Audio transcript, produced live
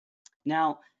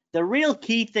Now, the real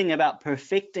key thing about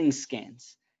perfecting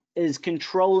scans is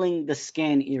controlling the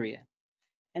scan area.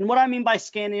 And what I mean by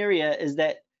scan area is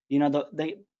that,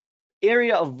 the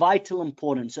area of vital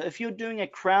importance. So if you're doing a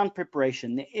crown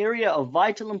preparation, the area of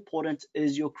vital importance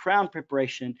is your crown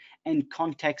preparation and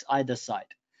contacts either side.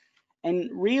 And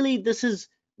really, this is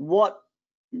what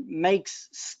makes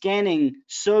scanning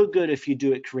so good if you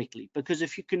do it correctly, because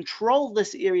if you control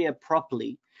this area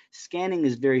properly, scanning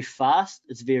is very fast,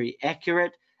 it's very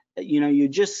accurate. You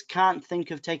just can't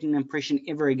think of taking an impression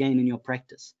ever again in your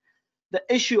practice. The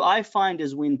issue I find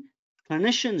is when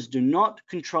clinicians do not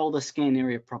control the scan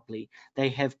area properly, they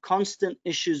have constant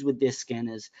issues with their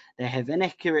scanners, they have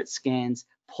inaccurate scans,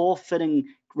 poor fitting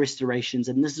restorations,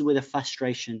 and this is where the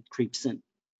frustration creeps in.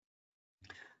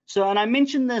 So, and I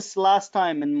mentioned this last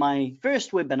time in my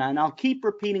first webinar, and I'll keep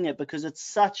repeating it because it's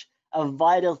such a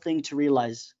vital thing to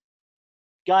realize.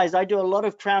 Guys, I do a lot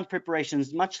of crown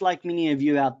preparations, much like many of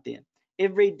you out there.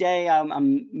 Every day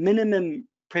I'm minimum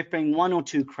prepping 1 or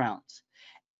 2 crowns.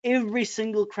 Every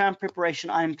single crown preparation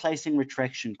I'm placing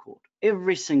retraction cord,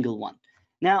 every single one.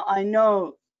 Now, I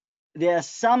know there are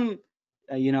some,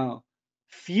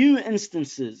 few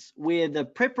instances where the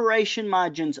preparation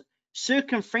margins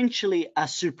circumferentially are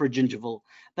supragingival,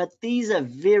 but these are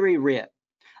very rare.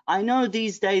 I know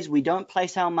these days we don't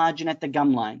place our margin at the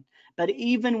gum line, but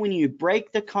even when you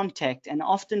break the contact and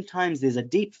oftentimes there's a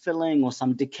deep filling or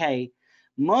some decay,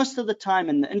 most of the time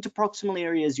in the interproximal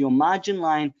areas, your margin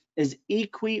line is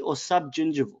equi or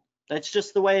subgingival. That's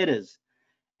just the way it is.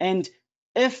 And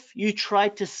if you try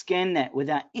to scan that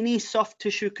without any soft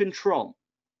tissue control,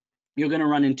 you're going to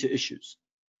run into issues.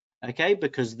 Okay,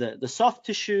 because the soft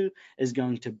tissue is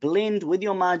going to blend with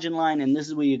your margin line, and this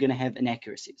is where you're going to have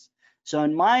inaccuracies. So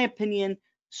in my opinion,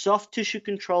 soft tissue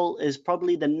control is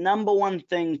probably the #1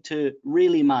 thing to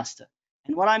really master.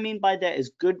 And what I mean by that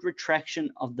is good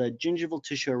retraction of the gingival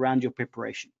tissue around your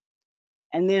preparation.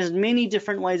 And there's many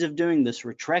different ways of doing this: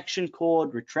 retraction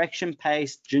cord, retraction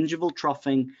paste, gingival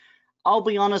troughing. I'll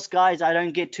be honest, guys, I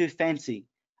don't get too fancy.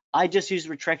 I just use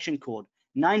retraction cord.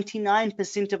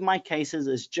 99% of my cases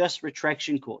is just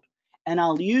retraction cord, and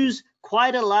I'll use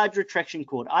quite a large retraction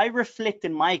cord. I reflect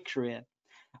in my career,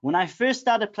 when I first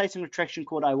started placing retraction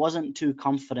cord, I wasn't too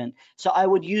confident, so I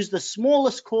would use the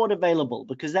smallest cord available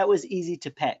because that was easy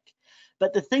to pack.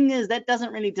 But the thing is, that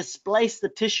doesn't really displace the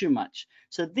tissue much.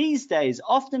 So these days,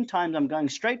 oftentimes I'm going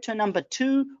straight to a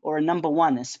 #2 or a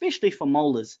 #1, especially for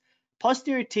molars.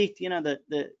 Posterior teeth,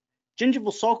 the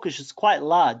gingival sulcus is quite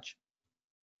large.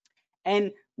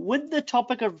 And with the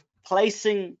topic of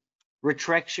placing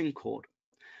retraction cord,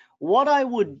 what I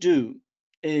would do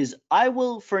is I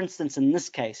will, for instance, in this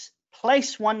case,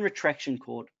 place one retraction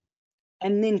cord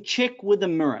and then check with a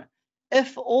mirror.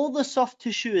 If all the soft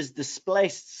tissue is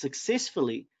displaced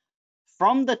successfully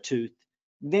from the tooth,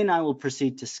 then I will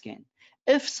proceed to scan.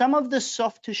 If some of the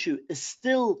soft tissue is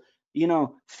still,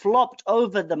 flopped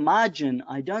over the margin,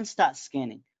 I don't start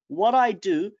scanning. What I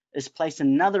do is place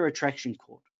another retraction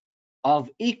cord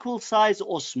of equal size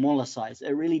or smaller size.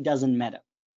 It really doesn't matter.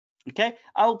 Okay,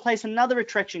 I will place another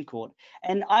retraction cord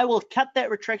and I will cut that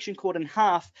retraction cord in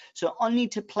half, so I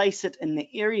need to place it in the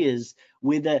areas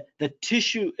where the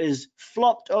tissue is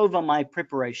flopped over my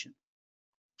preparation.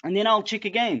 And then I'll check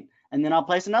again, and then I'll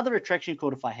place another retraction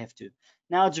cord if I have to.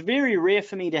 Now, it's very rare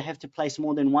for me to have to place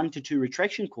more than 1 to 2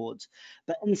 retraction cords,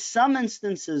 but in some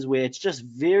instances where it's just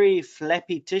very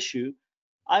flappy tissue,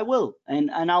 I will, and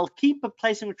I'll keep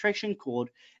placing retraction cord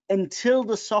until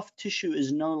the soft tissue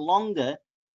is no longer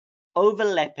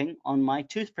overlapping on my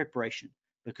tooth preparation,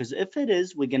 because if it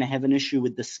is, we're going to have an issue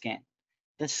with the scan.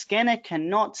 The scanner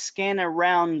cannot scan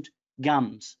around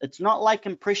gums. It's not like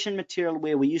impression material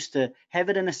where we used to have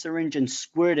it in a syringe and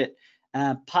squirt it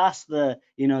past the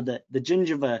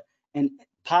gingiva and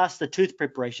past the tooth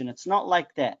preparation. It's not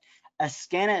like that. A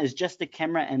scanner is just a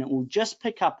camera, and it will just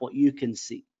pick up what you can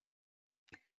see.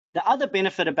 The other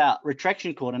benefit about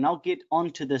retraction cord, and I'll get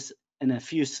onto this in a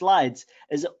few slides,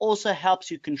 is it also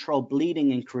helps you control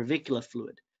bleeding and crevicular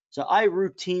fluid. So I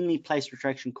routinely place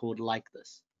retraction cord like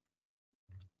this.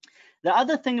 The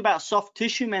other thing about soft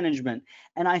tissue management,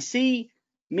 and I see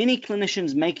many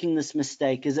clinicians making this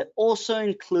mistake, is it also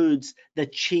includes the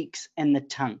cheeks and the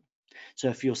tongue. So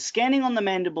if you're scanning on the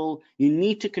mandible, you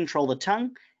need to control the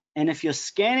tongue, and if you're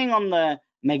scanning on the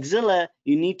maxilla,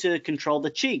 you need to control the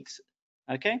cheeks.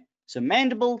 Okay, so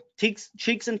mandible,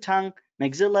 cheeks and tongue,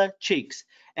 maxilla, cheeks.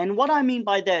 And what I mean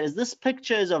by that is this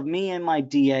picture is of me and my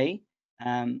DA,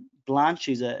 Blanche.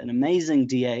 She's an amazing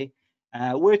DA,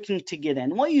 working together.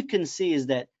 And what you can see is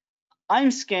that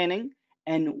I'm scanning,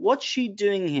 and what's she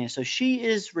doing here? So she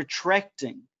is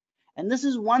retracting, And this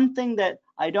is one thing that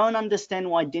I don't understand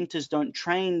why dentists don't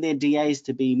train their DAs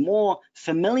to be more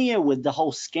familiar with the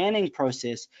whole scanning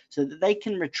process so that they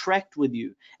can retract with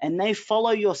you and they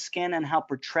follow your scan and help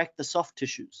retract the soft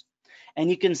tissues. And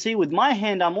you can see with my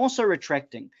hand, I'm also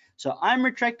retracting. So I'm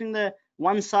retracting the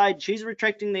one side, she's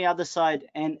retracting the other side,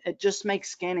 and it just makes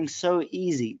scanning so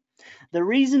easy. The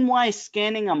reason why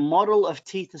scanning a model of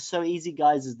teeth is so easy,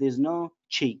 guys, is there's no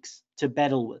cheeks to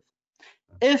battle with.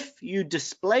 If you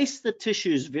displace the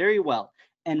tissues very well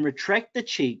and retract the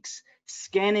cheeks,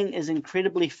 scanning is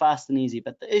incredibly fast and easy.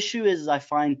 But the issue is I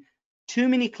find too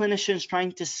many clinicians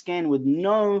trying to scan with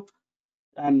no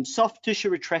soft tissue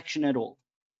retraction at all.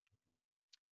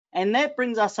 And that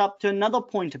brings us up to another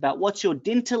point about what's your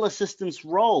dental assistant's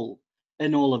role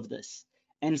in all of this.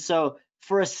 And so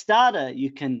for a starter,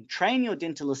 you can train your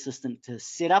dental assistant to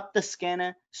set up the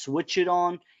scanner, switch it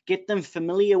on, get them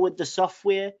familiar with the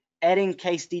software, adding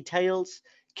case details,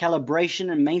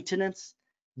 calibration and maintenance.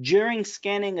 During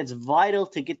scanning, it's vital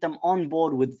to get them on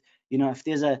board with, if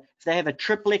they have a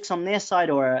triplex on their side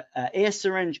or an air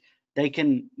syringe, they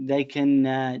can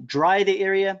dry the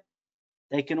area.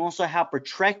 They can also help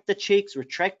retract the cheeks,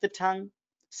 retract the tongue.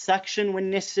 Suction when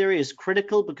necessary is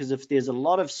critical because if there's a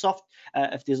lot of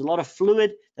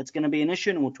fluid, that's going to be an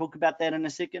issue, and we'll talk about that in a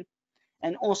second.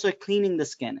 And also cleaning the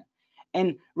scanner.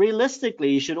 And realistically,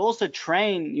 you should also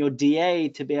train your DA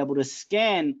to be able to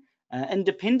scan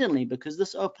independently, because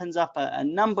this opens up a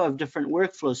number of different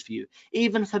workflows for you,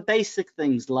 even for basic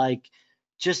things like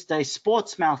just a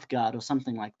sports mouth guard or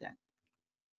something like that.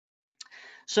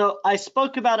 So I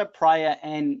spoke about it prior,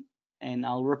 and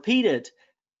I'll repeat it.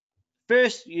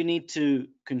 First, you need to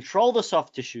control the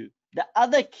soft tissue. The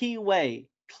other key way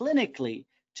clinically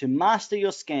to master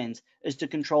your scans is to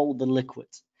control the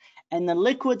liquids. And the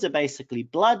liquids are basically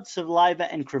blood,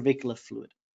 saliva, and crevicular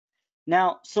fluid.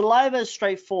 Now, saliva is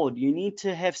straightforward. You need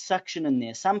to have suction in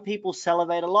there. Some people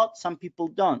salivate a lot, some people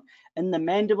don't. In the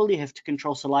mandible, you have to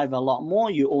control saliva a lot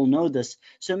more. You all know this.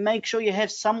 So make sure you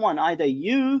have someone, either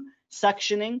you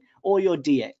suctioning or your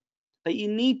DA. But you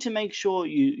need to make sure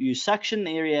you suction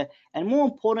the area, and more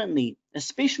importantly,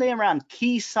 especially around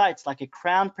key sites like a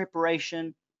crown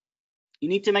preparation, you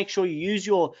need to make sure you use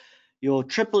your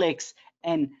XXX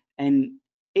and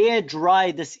air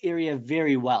dry this area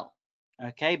very well,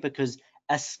 okay? Because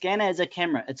a scanner is a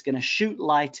camera. It's going to shoot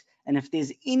light, and if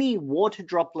there's any water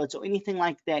droplets or anything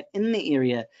like that in the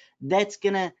area, that's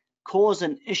going to cause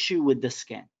an issue with the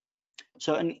scan.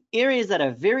 So in areas that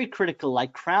are very critical,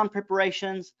 like crown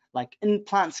preparations, like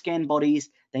implant scan bodies,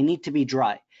 they need to be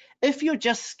dry. If you're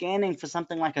just scanning for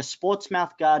something like a sports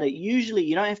mouth guard, usually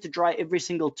you don't have to dry every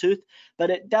single tooth, but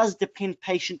it does depend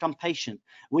patient on patient.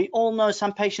 We all know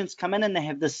some patients come in and they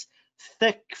have this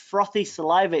thick, frothy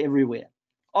saliva everywhere.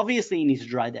 Obviously, you need to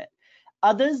dry that.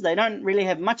 Others, they don't really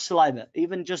have much saliva,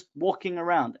 even just walking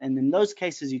around. And in those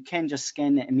cases, you can just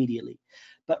scan that immediately.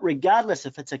 But regardless,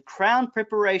 if it's a crown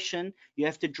preparation, you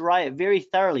have to dry it very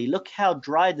thoroughly. Look how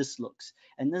dry this looks.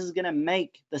 And this is going to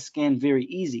make the scan very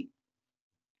easy.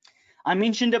 I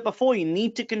mentioned it before, you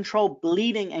need to control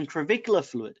bleeding and crevicular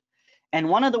fluid. And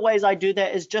one of the ways I do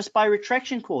that is just by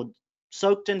retraction cord,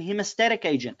 soaked in hemostatic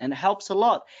agent, and it helps a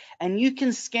lot. And you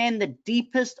can scan the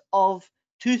deepest of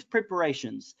tooth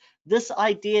preparations. This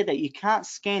idea that you can't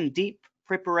scan deep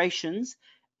preparations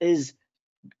is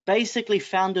basically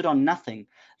founded on nothing.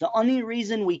 The only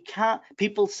reason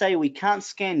people say we can't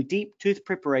scan deep tooth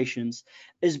preparations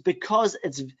is because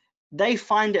they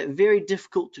find it very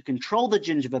difficult to control the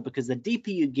gingiva, because the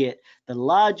deeper you get, the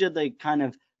larger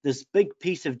the this big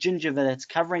piece of gingiva that's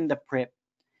covering the prep,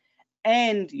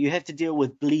 and you have to deal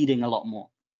with bleeding a lot more.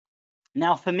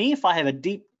 Now, for me, if I have a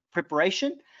deep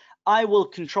preparation, I will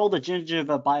control the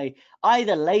gingiva by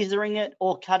either lasering it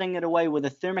or cutting it away with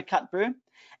a thermocut burr,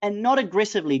 and not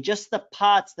aggressively, just the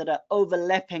parts that are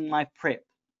overlapping my prep.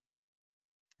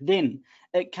 Then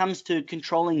it comes to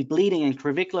controlling bleeding and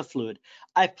crevicular fluid.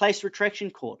 I place retraction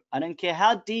cord. I don't care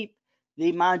how deep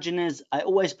the margin is, I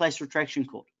always place retraction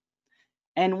cord.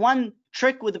 And one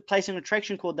trick with placing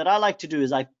retraction cord that I like to do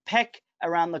is I pack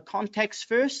around the contacts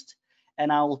first,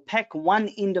 and I will pack one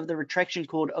end of the retraction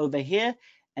cord over here,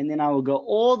 and then I will go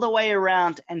all the way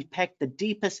around and pack the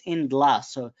deepest end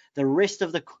last, so the rest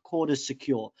of the cord is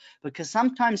secure. Because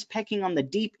sometimes packing on the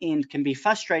deep end can be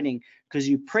frustrating, because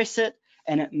you press it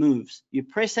and it moves. You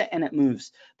press it and it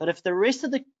moves. But if the rest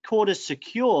of the cord is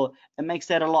secure, it makes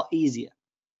that a lot easier.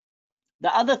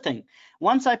 The other thing,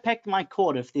 once I pack my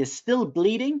cord, if there's still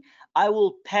bleeding, I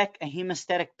will pack a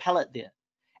hemostatic pellet there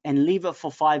and leave it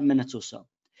for 5 minutes or so,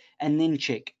 and then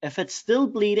check. If it's still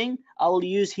bleeding, I will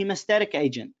use hemostatic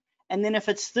agent. And then if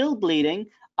it's still bleeding,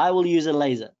 I will use a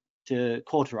laser. to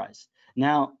cauterize.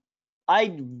 Now,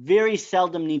 I very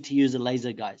seldom need to use a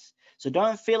laser, guys. So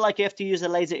don't feel like you have to use a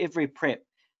laser every prep.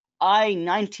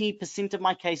 90% of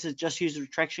my cases just use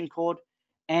retraction cord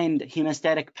and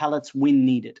hemostatic pellets when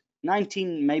needed.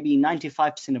 19, maybe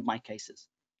 95% of my cases.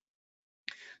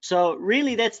 So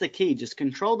really that's the key, just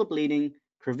control the bleeding,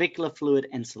 crevicular fluid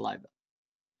and saliva.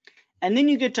 And then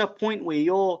you get to a point where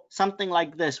you're something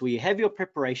like this, where you have your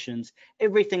preparations,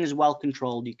 everything is well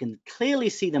controlled, you can clearly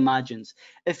see the margins.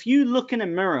 If you look in a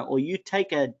mirror or you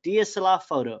take a DSLR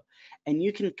photo and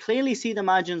you can clearly see the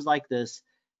margins like this,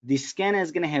 the scanner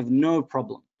is going to have no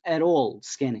problem at all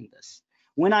scanning this.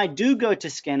 When I do go to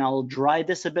scan, I'll dry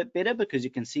this a bit better because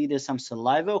you can see there's some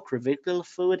saliva or crevicular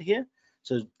fluid here.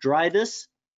 So dry this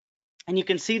and you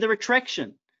can see the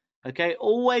retraction. Okay,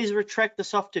 always retract the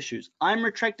soft tissues. I'm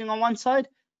retracting on one side,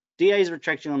 DA is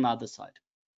retracting on the other side.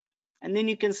 And then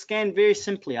you can scan very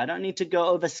simply. I don't need to go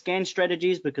over scan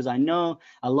strategies because I know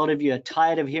a lot of you are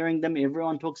tired of hearing them.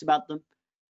 Everyone talks about them.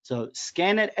 So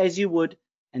scan it as you would,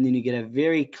 and then you get a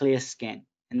very clear scan,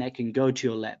 and that can go to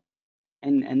your lab.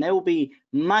 And they will be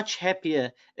much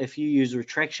happier if you use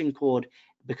retraction cord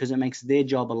because it makes their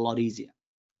job a lot easier.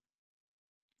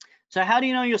 So how do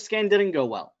you know your scan didn't go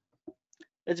well?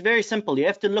 It's very simple. You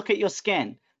have to look at your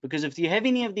scan, because if you have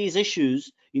any of these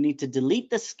issues, you need to delete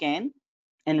the scan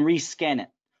and rescan it.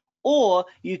 Or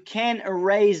you can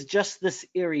erase just this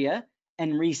area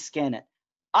and rescan it.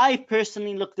 I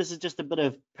personally, look, this is just a bit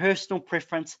of personal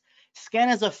preference.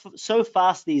 Scanners are so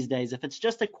fast these days. If it's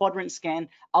just a quadrant scan,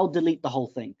 I'll delete the whole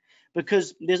thing,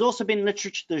 because there's also been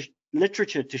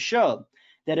literature to show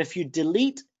that if you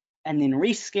delete and then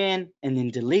rescan and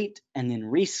then delete and then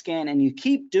rescan and you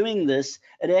keep doing this,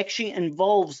 it actually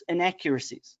involves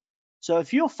inaccuracies. So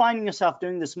if you're finding yourself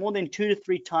doing this more than 2 to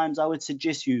 3 times, I would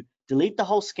suggest you delete the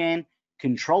whole scan,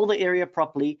 control the area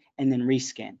properly, and then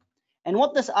rescan. And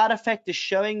what this artifact is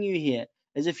showing you here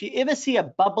is if you ever see a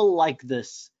bubble like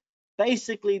this,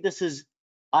 basically this is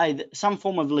either some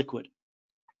form of liquid,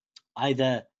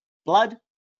 either blood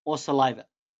or saliva.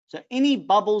 So any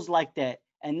bubbles like that,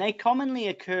 and they commonly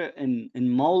occur in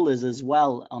molars as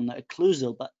well on the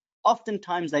occlusal, but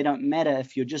oftentimes they don't matter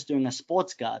if you're just doing a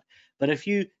sports guard. But if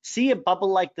you see a bubble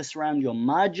like this around your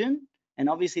margin, and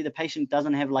obviously the patient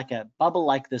doesn't have like a bubble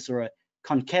like this or a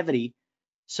concavity,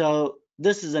 so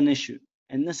this is an issue.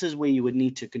 And this is where you would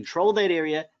need to control that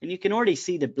area, and you can already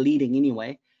see the bleeding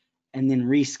anyway, and then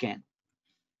rescan.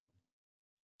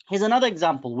 Here's another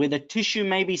example where the tissue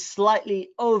may be slightly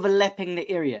overlapping the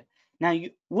area. Now,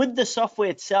 with the software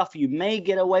itself, you may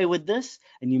get away with this,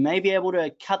 and you may be able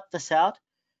to cut this out,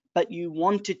 but you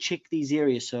want to check these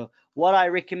areas. So what I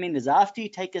recommend is after you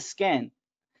take a scan,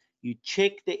 you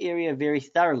check the area very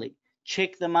thoroughly.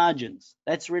 Check the margins.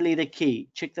 That's really the key.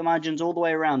 Check the margins all the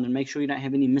way around and make sure you don't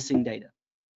have any missing data.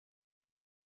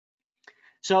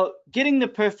 So getting the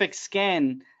perfect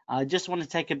scan, I just want to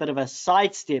take a bit of a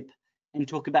sidestep and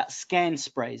talk about scan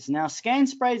sprays. Now, scan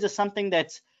sprays are something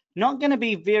that's not going to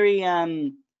be very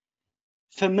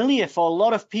familiar for a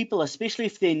lot of people, especially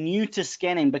if they're new to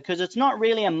scanning, because it's not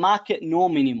really a market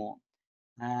norm anymore.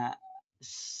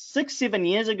 6-7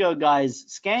 years ago, guys,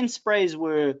 scan sprays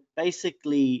were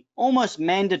basically almost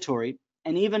mandatory,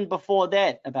 and even before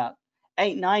that, about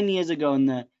 8-9 years ago,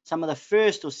 in some of the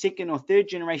first or second or third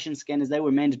generation scanners, they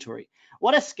were mandatory.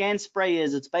 What a scan spray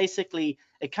is, it's basically,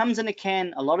 it comes in a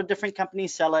can, a lot of different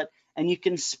companies sell it, and you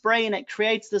can spray and it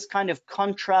creates this kind of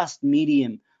contrast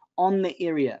medium on the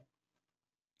area.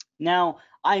 Now,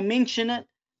 I mention it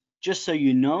just so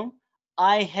you know,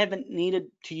 I haven't needed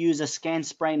to use a scan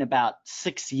spray in about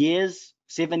 6 years,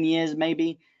 7 years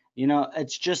maybe. You know,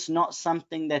 it's just not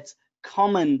something that's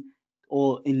common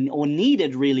or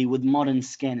needed really with modern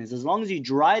scanners, as long as you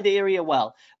dry the area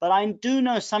well. But I do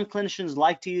know some clinicians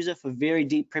like to use it for very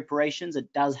deep preparations.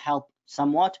 It does help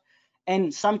somewhat.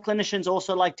 And some clinicians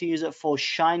also like to use it for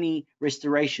shiny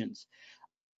restorations.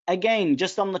 Again,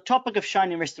 just on the topic of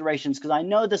shiny restorations, because I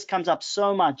know this comes up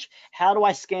so much, how do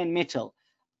I scan metal?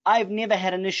 I've never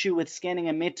had an issue with scanning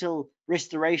a metal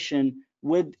restoration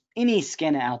with any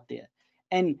scanner out there.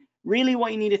 And really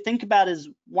what you need to think about is,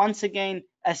 once again,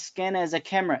 a scanner is a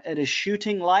camera. It is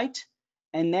shooting light,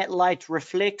 and that light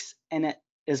reflects and it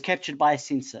is captured by a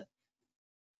sensor.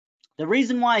 The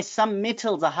reason why some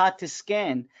metals are hard to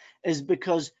scan is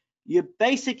because you're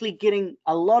basically getting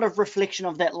a lot of reflection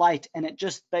of that light, and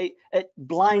it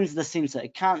blinds the sensor.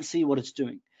 It can't see what it's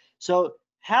doing. So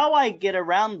how I get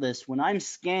around this when I'm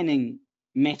scanning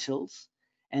metals,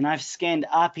 and I've scanned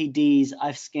RPDs,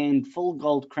 I've scanned full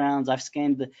gold crowns, I've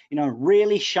scanned the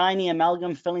really shiny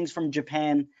amalgam fillings from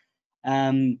Japan.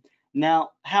 Now,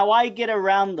 how I get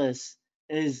around this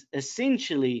is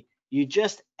essentially you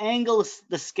just angle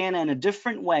the scanner in a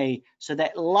different way so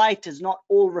that light is not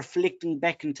all reflecting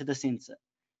back into the sensor.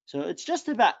 So it's just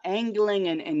about angling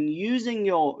and using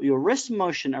your wrist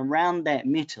motion around that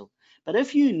metal. But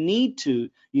if you need to,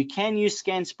 you can use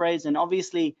scan sprays, and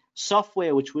obviously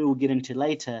software, which we will get into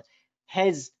later,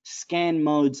 has scan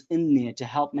modes in there to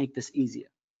help make this easier.